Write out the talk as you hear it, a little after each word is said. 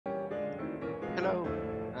Hello.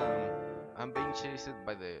 I'm being chased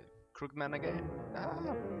by the Crooked Man again. Ah.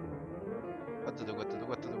 What to do? What to do?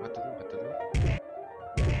 What to do? What to do? What to do?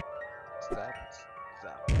 Stop.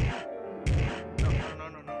 Stop. No, no, no,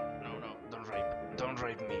 no, no, no, no. Don't rape. Don't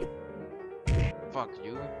rape me. Fuck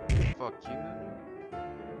you. Fuck you.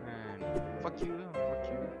 And fuck you. Fuck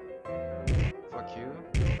you. Fuck you.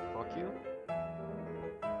 Fuck you.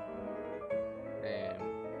 And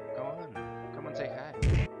come on. Come on, say hi.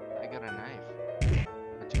 I got a knife.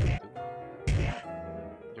 What you gonna do?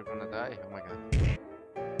 You're gonna die? Oh my god.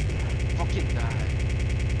 Fucking die!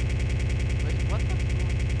 Wait, what the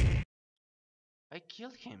fuck? I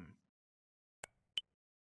killed him.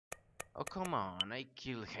 Oh come on, I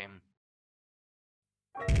killed him.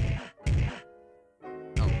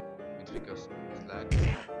 No, it's because it's lags.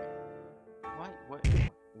 Why? What?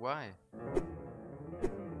 Why?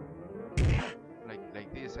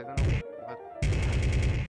 Like this, I don't know what.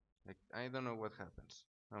 Like, I don't know what happens.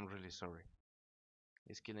 I'm really sorry.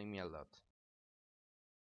 It's killing me a lot.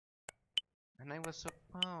 And I was so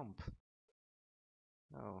pumped.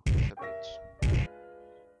 Oh, it's a bitch.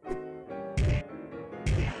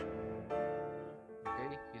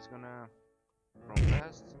 Okay, he's gonna from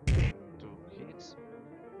fast, 2 hits,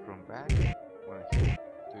 from back, 1 hit,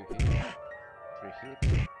 2 hits, 3 hits.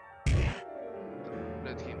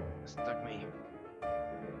 Let him stuck me.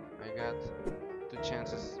 I got 2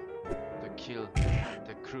 chances to kill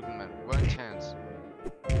the Crooked Man. 1 chance.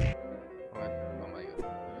 What? Oh my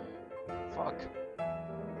god. Fuck.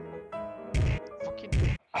 Fucking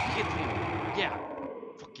hit him. Yeah.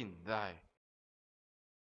 Fucking die.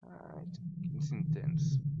 It's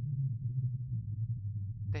intense.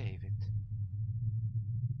 David.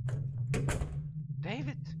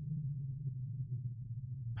 David.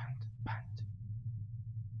 Band.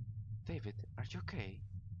 David, are you okay?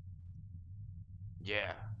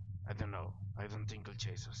 Yeah. I don't know. I don't think he'll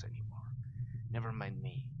chase us anymore. Never mind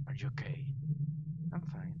me. Are you okay? I'm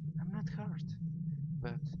fine. I'm not hurt.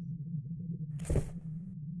 But...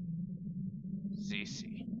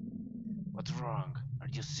 Sissi. What's wrong? Are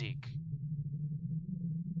you sick?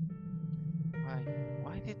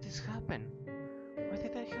 Why did this happen? Why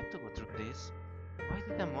did I have to go through this? Why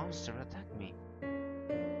did a monster attack me?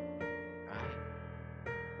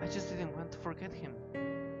 I just didn't want to forget him.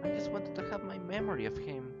 I just wanted to have my memory of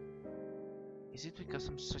him. Is it because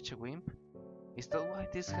I'm such a wimp? Is that why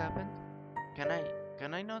this happened? Can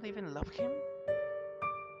I not even love him?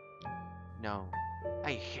 No,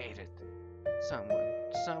 I hate it.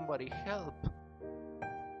 Somebody help.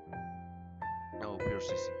 Oh, poor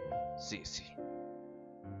Sissi.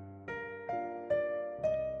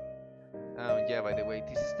 Yeah, by the way,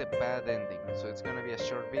 this is the bad ending, so it's gonna be a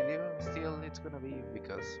short video. Still, it's gonna be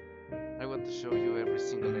because I want to show you every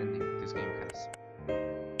single ending this game has.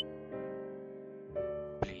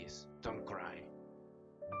 Please, don't cry.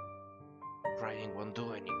 Crying won't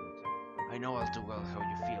do any good. I know all too well how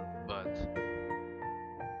you feel, but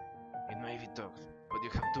it may be tough, but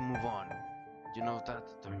you have to move on. You know that,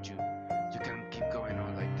 don't you? You can't keep going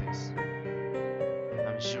on like this.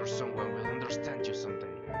 I'm sure someone will understand you someday.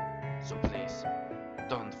 So please,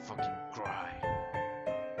 don't fucking cry.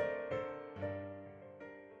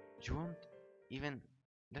 You won't even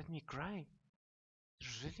let me cry?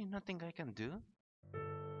 There's really nothing I can do?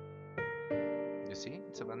 You see,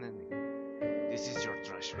 it's abandoned. This is your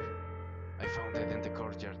treasure. I found it in the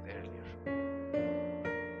courtyard earlier.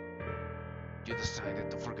 You decided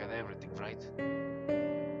to forget everything, right?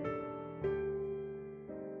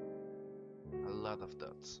 A lot of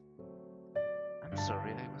dots. I'm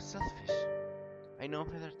sorry, I was selfish. I know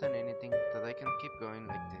better than anything that I can't keep going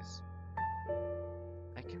like this.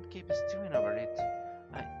 I can't keep stewing over it.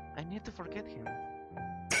 I need to forget him.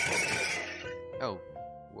 Oh,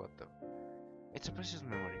 what the... It's a precious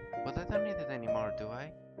memory, but I don't need it anymore, do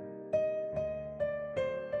I?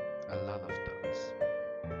 A lot of dots.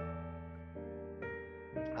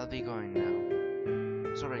 I'll be going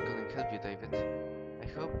now. Sorry I couldn't help you, David. I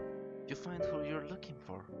hope you find who you're looking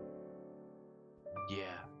for.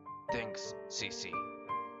 Yeah, thanks, Sissi.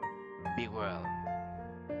 Be well.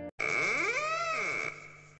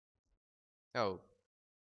 Oh.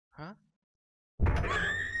 Huh?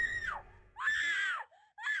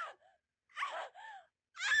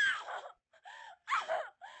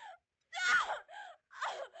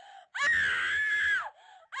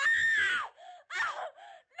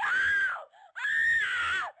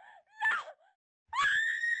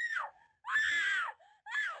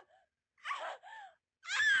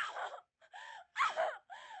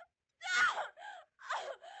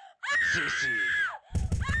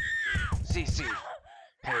 Sissi!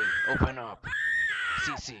 Hey, open up!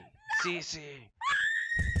 Sissi! Sissi!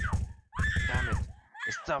 Damn it!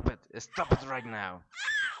 Stop it! Stop it right now!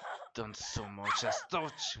 Don't so much as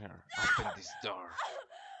touch her! Open this door!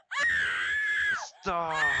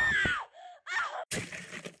 Stop!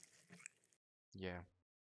 Yeah.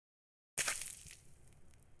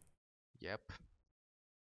 Yep.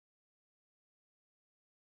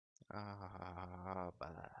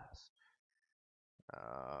 Badass.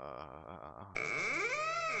 Uh,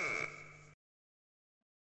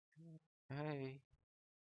 hey.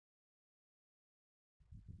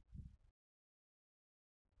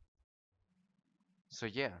 So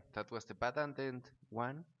yeah, that was the Badended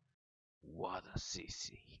one. What a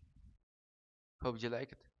sissy. Hope you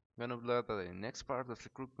like it. Gonna upload the next part of the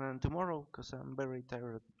Crooked Man tomorrow, cause I'm very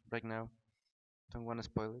tired right now. Don't wanna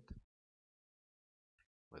spoil it.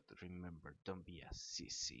 But remember, don't be a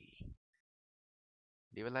sissy.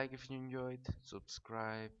 Leave a like if you enjoyed,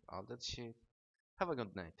 subscribe, all that shit. Have a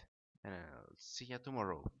good night, and I'll see ya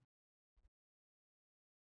tomorrow,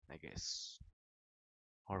 I guess.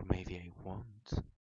 Or maybe I won't.